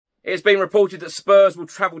It's been reported that Spurs will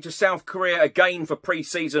travel to South Korea again for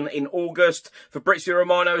pre-season in August. Fabrizio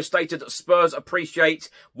Romano has stated that Spurs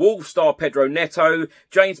appreciate Wolves star Pedro Neto.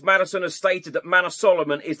 James Maddison has stated that Manor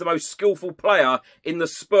Solomon is the most skillful player in the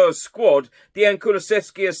Spurs squad.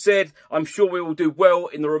 Kulusevski has said, I'm sure we will do well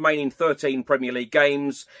in the remaining 13 Premier League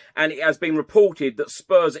games. And it has been reported that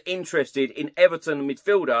Spurs are interested in Everton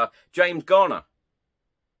midfielder James Garner.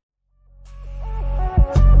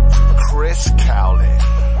 Chris Cowlin.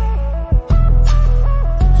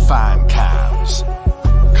 Fan cams,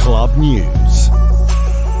 club news,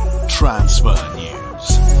 transfer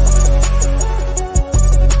news,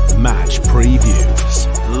 match previews,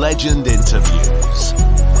 legend interviews,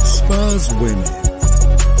 Spurs women,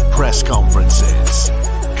 press conferences,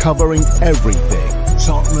 covering everything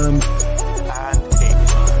Tottenham and England.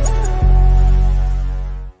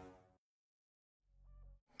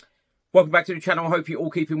 Welcome back to the channel. I hope you're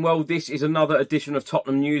all keeping well. This is another edition of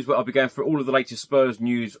Tottenham News where I'll be going through all of the latest Spurs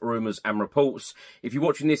news, rumours and reports. If you're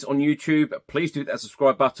watching this on YouTube, please do hit that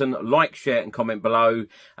subscribe button, like, share and comment below.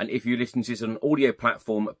 And if you listen to this on an audio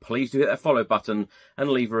platform, please do hit that follow button and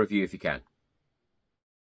leave a review if you can.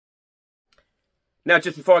 Now,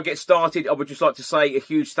 just before I get started, I would just like to say a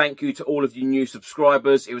huge thank you to all of you new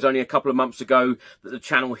subscribers. It was only a couple of months ago that the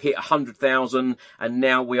channel hit 100,000 and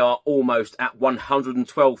now we are almost at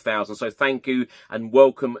 112,000. So thank you and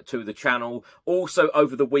welcome to the channel. Also,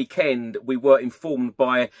 over the weekend, we were informed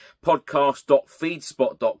by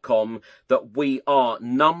podcast.feedspot.com that we are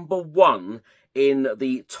 #1 in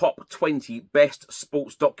the top 20 best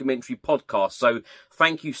sports documentary podcasts. So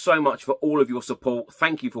thank you so much for all of your support.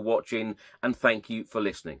 Thank you for watching and thank you for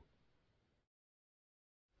listening.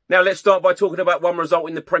 Now, let's start by talking about one result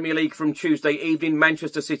in the Premier League from Tuesday evening.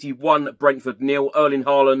 Manchester City 1, Brentford 0. Erling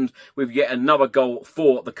Haaland with yet another goal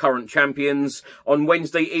for the current champions. On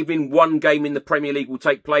Wednesday evening, one game in the Premier League will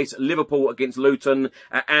take place. Liverpool against Luton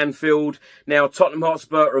at Anfield. Now, Tottenham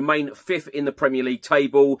Hotspur remain 5th in the Premier League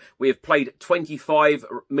table. We have played 25,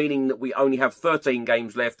 meaning that we only have 13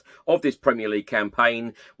 games left of this Premier League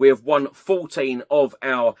campaign. We have won 14 of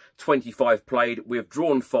our 25 played. We have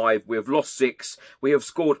drawn 5. We have lost 6. We have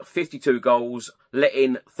scored 52 goals, let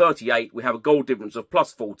in 38. We have a goal difference of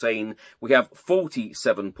plus 14. We have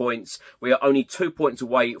 47 points. We are only 2 points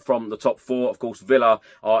away from the top 4. Of course, Villa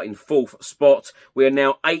are in 4th spot. We are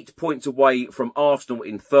now 8 points away from Arsenal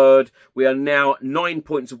in 3rd. We are now 9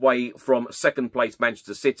 points away from 2nd place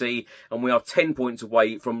Manchester City. And we are 10 points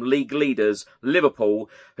away from league leaders Liverpool,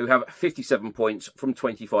 who have 57 points from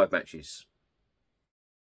 25 matches.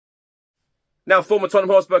 Now, former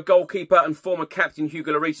Tottenham Hotspur goalkeeper and former captain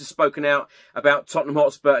Hugo Lloris has spoken out about Tottenham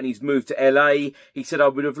Hotspur and his move to LA. He said, I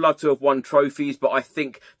would have loved to have won trophies, but I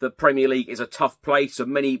think the Premier League is a tough place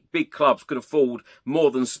and many big clubs could afford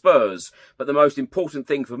more than Spurs. But the most important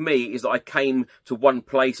thing for me is that I came to one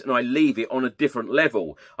place and I leave it on a different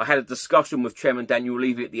level. I had a discussion with Chairman Daniel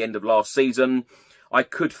Levy at the end of last season. I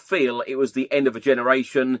could feel it was the end of a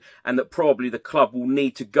generation and that probably the club will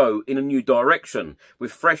need to go in a new direction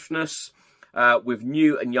with freshness, with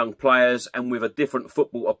new and young players and with a different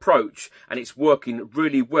football approach, and it's working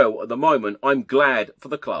really well at the moment. I'm glad for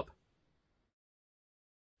the club.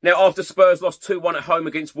 Now, after Spurs lost 2-1 at home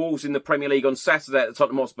against Wolves in the Premier League on Saturday at the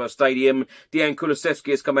Tottenham Hotspur Stadium, Kulusevski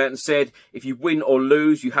has come out and said, if you win or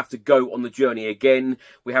lose, you have to go on the journey again.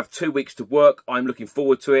 We have 2 weeks to work. I'm looking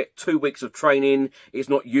forward to it. 2 weeks of training. It's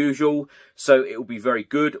not usual, so it will be very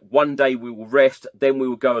good. One day we will rest, then we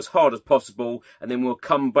will go as hard as possible, and then we'll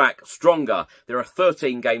come back stronger. There are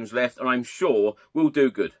 13 games left, and I'm sure we'll do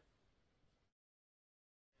good.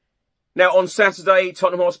 Now, on Saturday,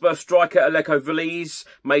 Tottenham Hotspur striker Véliz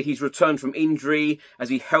made his return from injury as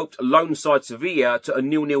he helped lone side Sevilla to a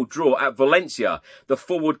 0-0 draw at Valencia. The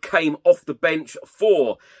forward came off the bench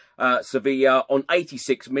for Sevilla on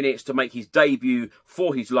 86 minutes to make his debut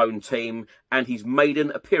for his lone team and his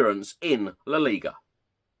maiden appearance in La Liga.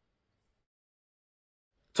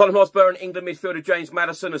 Tottenham Hotspur and England midfielder James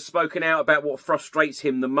Maddison has spoken out about what frustrates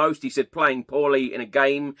him the most. He said, playing poorly in a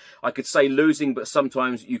game, I could say losing, but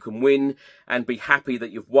sometimes you can win and be happy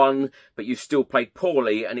that you've won, but you've still played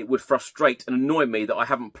poorly, and it would frustrate and annoy me that I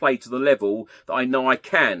haven't played to the level that I know I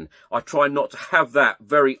can. I try not to have that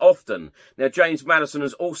very often. Now, James Maddison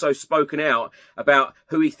has also spoken out about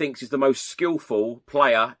who he thinks is the most skillful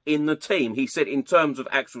player in the team. He said, in terms of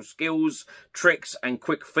actual skills, tricks and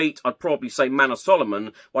quick feet, I'd probably say Manor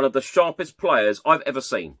Solomon, one of the sharpest players I've ever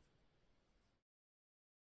seen.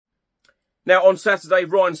 Now, on Saturday,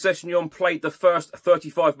 Ryan Sessegnon played the first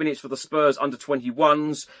 35 minutes for the Spurs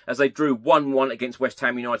under-21s as they drew 1-1 against West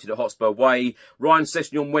Ham United at Hotspur Way. Ryan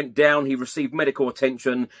Sessegnon went down, he received medical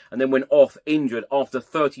attention and then went off injured after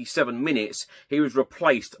 37 minutes. He was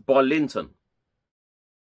replaced by Linton.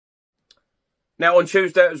 Now, on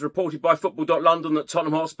Tuesday, it was reported by Football.London that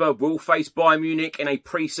Tottenham Hotspur will face Bayern Munich in a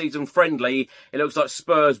pre-season friendly. It looks like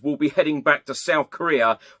Spurs will be heading back to South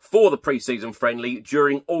Korea for the pre-season friendly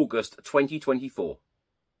during August 2024.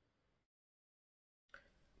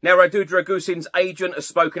 Now, Radu Dragusin's agent has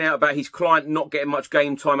spoken out about his client not getting much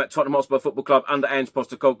game time at Tottenham Hotspur Football Club under Ange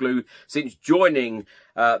Postecoglou since joining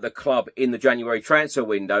the club in the January transfer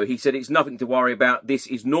window. He said it's nothing to worry about. This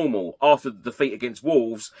is normal. After the defeat against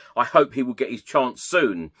Wolves, I hope he will get his chance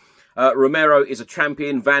soon. Romero is a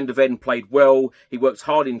champion. Van de Ven played well. He works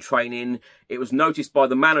hard in training. It was noticed by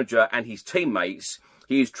the manager and his teammates.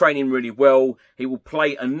 He is training really well. He will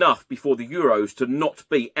play enough before the Euros to not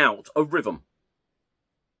be out of rhythm.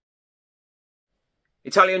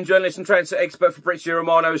 Italian journalist and transfer expert Fabrizio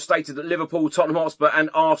Romano stated that Liverpool, Tottenham Hotspur and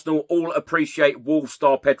Arsenal all appreciate Wolves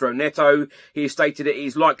star Pedro Neto. He has stated it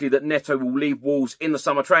is likely that Neto will leave Wolves in the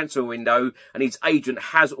summer transfer window and his agent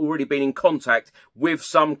has already been in contact with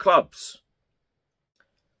some clubs.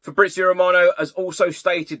 Fabrizio Romano has also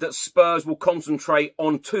stated that Spurs will concentrate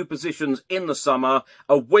on two positions in the summer,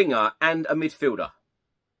 a winger and a midfielder.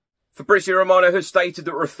 Fabrizio Romano has stated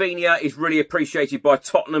that Rafinha is really appreciated by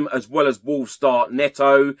Tottenham as well as Wolves star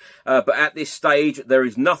Neto. But at this stage, there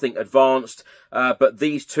is nothing advanced. But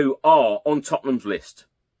these two are on Tottenham's list.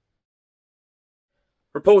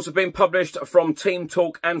 Reports have been published from Team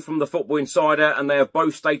Talk and from the Football Insider, and they have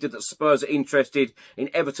both stated that Spurs are interested in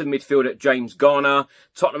Everton midfielder James Garner.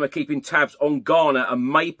 Tottenham are keeping tabs on Garner and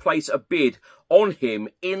may place a bid on him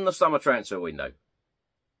in the summer transfer window.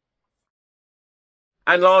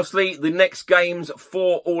 And lastly, the next games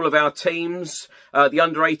for all of our teams. The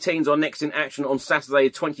under-18s are next in action on Saturday,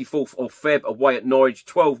 the 24th of Feb, away at Norwich,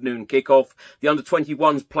 12 noon kickoff. The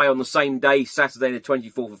under-21s play on the same day, Saturday, the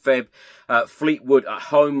 24th of Feb. Fleetwood at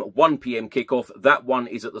home, 1 PM kickoff. That one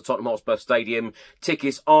is at the Tottenham Hotspur Stadium.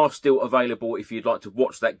 Tickets are still available if you'd like to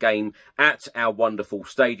watch that game at our wonderful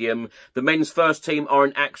stadium. The men's first team are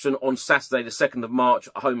in action on Saturday, the 2nd of March,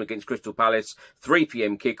 at home against Crystal Palace, 3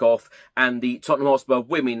 PM kickoff. And the Tottenham Hotspur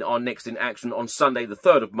women are next in action on Sunday, the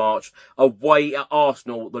 3rd of March, away at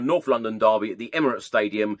Arsenal, the North London derby at the Emirates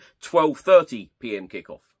Stadium, 12:30 PM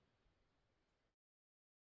kickoff.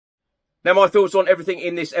 Now, my thoughts on everything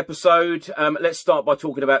in this episode. Let's start by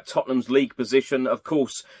talking about Tottenham's league position. Of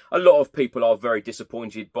course, a lot of people are very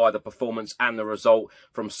disappointed by the performance and the result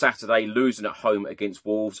from Saturday, losing at home against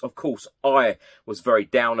Wolves. Of course, I was very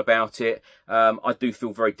down about it. I do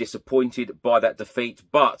feel very disappointed by that defeat,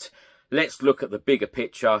 but let's look at the bigger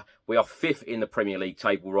picture. We are 5th in the Premier League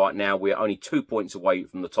table right now. We are only 2 points away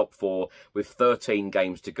from the top 4 with 13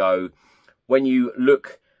 games to go. When you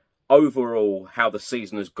look overall how the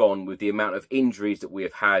season has gone with the amount of injuries that we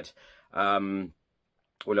have had,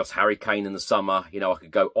 we lost Harry Kane in the summer. You know, I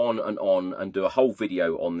could go on and do a whole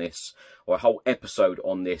video on this or a whole episode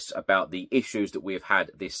on this about the issues that we have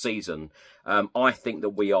had this season. I think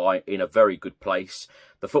that we are in a very good place.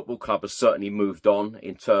 The football club has certainly moved on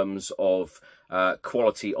in terms of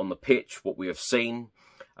quality on the pitch, what we have seen.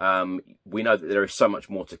 We know that there is so much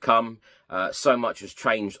more to come. So much has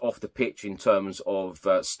changed off the pitch in terms of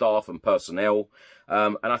staff and personnel.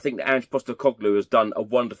 And I think that Ange Postecoglou has done a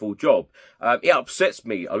wonderful job. It upsets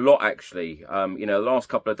me a lot, actually. You know, the last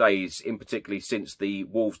couple of days, in particularly since the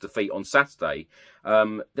Wolves defeat on Saturday,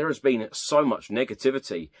 there has been so much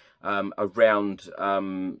negativity around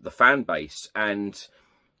the fan base. And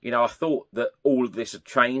you know, I thought that all of this had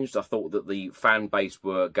changed. I thought that the fan base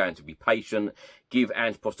were going to be patient, give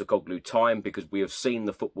Ange Postecoglou time, because we have seen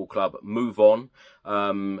the football club move on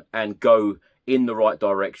and go in the right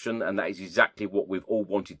direction, and that is exactly what we've all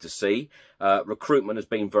wanted to see. Recruitment has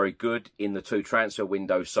been very good in the 2 transfer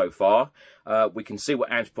windows so far. We can see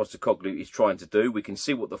what Ange Postecoglou is trying to do. We can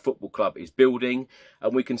see what the football club is building,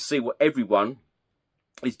 and we can see what everyone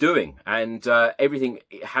is doing, and everything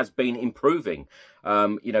has been improving,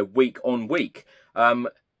 you know, week on week.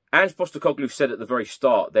 Ange Postecoglou said at the very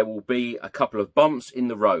start there will be a couple of bumps in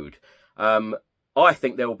the road. I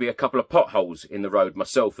think there will be a couple of potholes in the road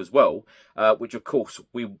myself as well, which of course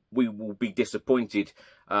we will be disappointed,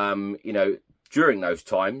 you know, during those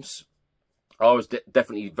times. I was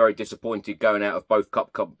definitely very disappointed going out of both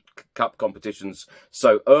cup competitions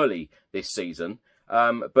so early this season.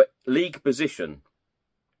 But league position,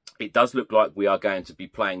 it does look like we are going to be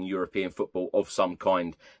playing European football of some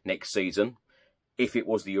kind next season. if it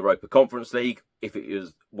was the Europa Conference League, if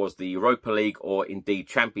it was the Europa League, or indeed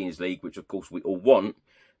Champions League, which of course we all want,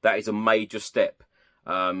 that is a major step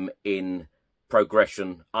in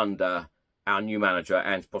progression under our new manager,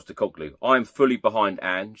 Ange Postecoglou. I'm fully behind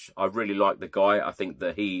Ange. I really like the guy. I think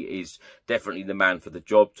that he is definitely the man for the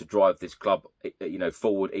job to drive this club, you know,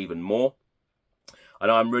 forward even more. And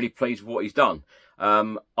I'm really pleased with what he's done.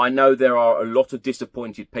 I know there are a lot of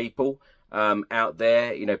disappointed people out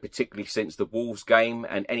there, you know, particularly since the Wolves game,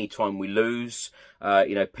 and any time we lose,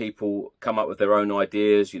 you know, people come up with their own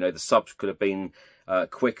ideas. You know, the subs could have been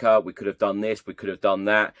quicker. We could have done this. We could have done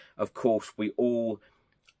that. Of course, we all,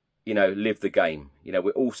 you know, live the game. You know,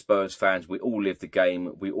 we're all Spurs fans. We all live the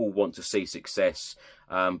game. We all want to see success.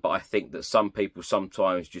 But I think that some people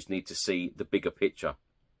sometimes just need to see the bigger picture.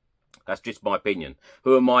 That's just my opinion.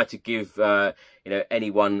 Who am I to give, you know,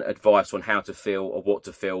 anyone advice on how to feel or what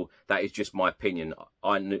to feel? That is just my opinion.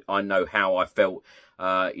 I know how I felt,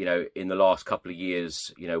 you know, in the last couple of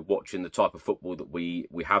years, you know, watching the type of football that we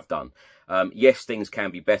have done. Yes, things can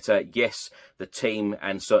be better. Yes, the team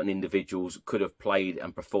and certain individuals could have played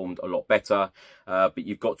and performed a lot better. But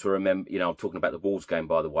you've got to remember, you know, I'm talking about the Wolves game,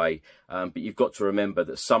 by the way. But you've got to remember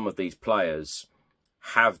that some of these players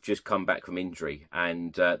have just come back from injury,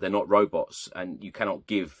 and they're not robots, and you cannot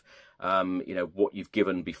give you know, what you've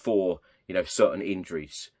given before, you know, certain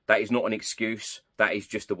injuries. That is not an excuse. That is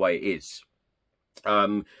just the way it is.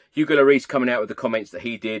 Hugo Lloris coming out with the comments that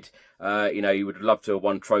he did. You know, he would love to have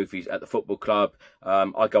won trophies at the football club.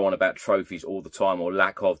 I go on about trophies all the time, or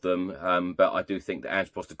lack of them, but I do think that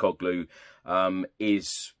Ange Postecoglou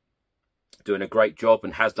is doing a great job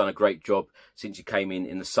and has done a great job since he came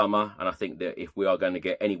in the summer. And I think that if we are going to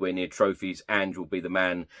get anywhere near trophies, Ange will be the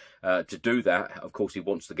man to do that. Of course, he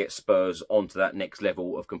wants to get Spurs onto that next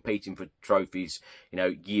level of competing for trophies, you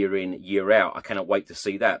know, year in, year out. I cannot wait to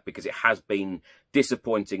see that, because it has been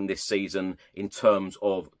disappointing this season in terms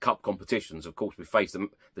of cup competitions. Of course, we faced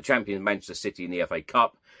the champion Manchester City in the FA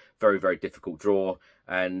Cup. Very, very difficult draw.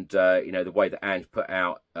 And, you know, the way that Ange put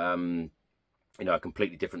out, you know, a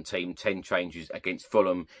completely different team, 10 changes against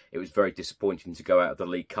Fulham. It was very disappointing to go out of the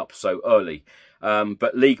League Cup so early.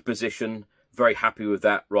 But league position, very happy with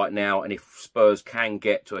that right now. And if Spurs can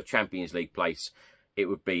get to a Champions League place, it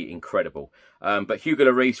would be incredible. But Hugo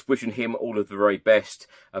Lloris, wishing him all of the very best.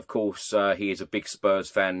 Of course, he is a big Spurs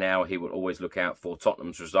fan now. He will always look out for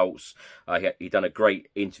Tottenham's results. He done a great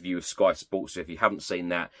interview with Sky Sports. So if you haven't seen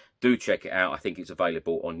that, do check it out. I think it's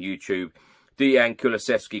available on YouTube. Dejan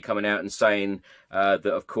Kulusevski coming out and saying that,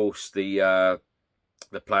 of course, the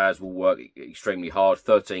players will work extremely hard.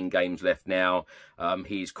 13 games left now.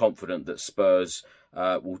 He's confident that Spurs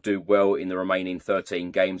will do well in the remaining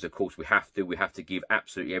 13 games. Of course, we have to give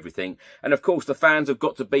absolutely everything. And of course, the fans have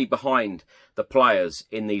got to be behind the players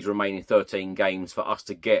in these remaining 13 games for us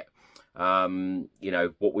to get, you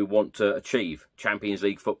know, what we want to achieve. Champions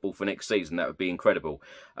League football for next season. That would be incredible.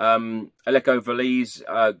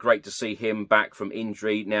 Véliz, great to see him back from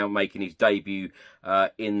injury, now making his debut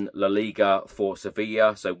in La Liga for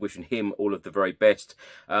Sevilla. So wishing him all of the very best.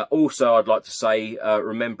 Also, I'd like to say,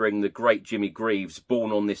 remembering the great Jimmy Greaves,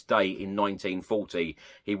 born on this day in 1940.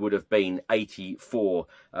 He would have been 84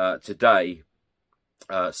 today.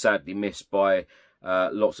 Sadly missed by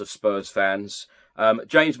lots of Spurs fans.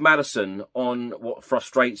 James Maddison, on what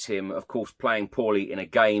frustrates him, of course, playing poorly in a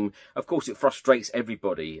game. Of course, it frustrates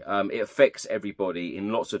everybody. It affects everybody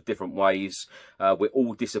in lots of different ways. We're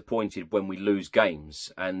all disappointed when we lose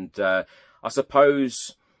games. And I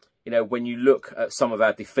suppose, you know, when you look at some of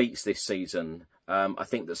our defeats this season, I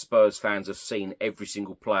think that Spurs fans have seen every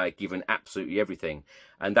single player given absolutely everything.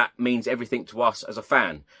 And that means everything to us as a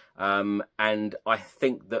fan. And I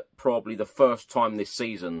think that probably the first time this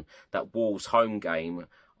season, that Wolves home game,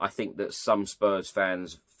 I think that some Spurs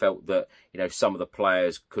fans felt that, you know, some of the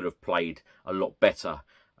players could have played a lot better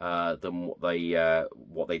than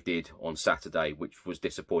what they did on Saturday, which was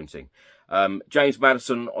disappointing. James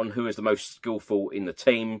Maddison, on who is the most skillful in the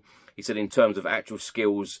team. He said in terms of actual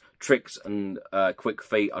skills, tricks and quick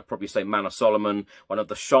feet, I'd probably say Manor Solomon, one of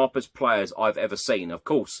the sharpest players I've ever seen. Of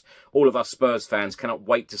course, all of us Spurs fans cannot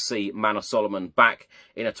wait to see Manor Solomon back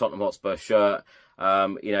in a Tottenham Hotspur shirt.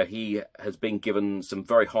 You know, he has been given some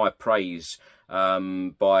very high praise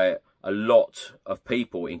by a lot of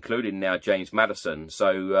people, including now James Maddison.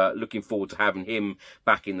 So looking forward to having him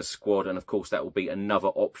back in the squad. And of course, that will be another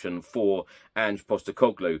option for Ange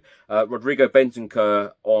Postecoglou. Rodrigo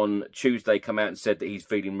Bentancur on Tuesday come out and said that he's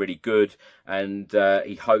feeling really good. And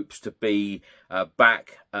he hopes to be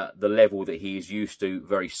back at the level that he is used to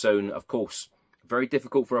very soon. Of course, Very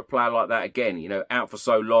difficult for a player like that again, you know, out for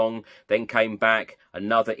so long, then came back,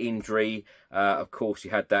 another injury. Of course,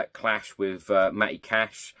 you had that clash with Matty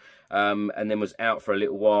Cash, and then was out for a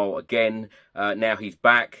little while again. Now he's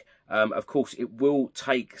back. Of course, it will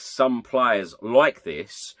take some players like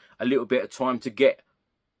this a little bit of time to get,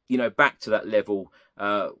 you know, back to that level,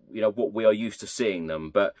 you know, what we are used to seeing them.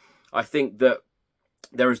 But I think that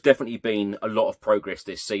there has definitely been a lot of progress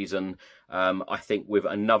this season. I think with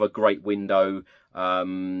another great window,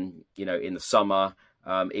 you know, in the summer,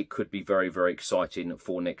 it could be very, very exciting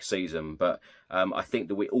for next season. But I think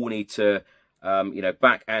that we all need to, you know,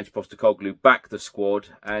 back Ange Postecoglou, back the squad,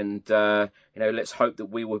 and, you know, let's hope that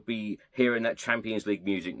we will be hearing that Champions League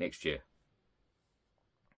music next year.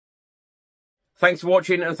 Thanks for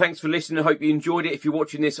watching and thanks for listening. I hope you enjoyed it. If you're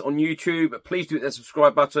watching this on YouTube, please do hit the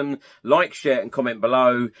subscribe button, like, share and comment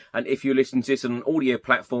below. And if you're listening to this on an audio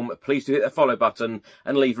platform, please do hit the follow button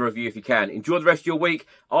and leave a review if you can. Enjoy the rest of your week.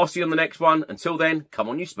 I'll see you on the next one. Until then, come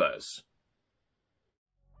on you Spurs.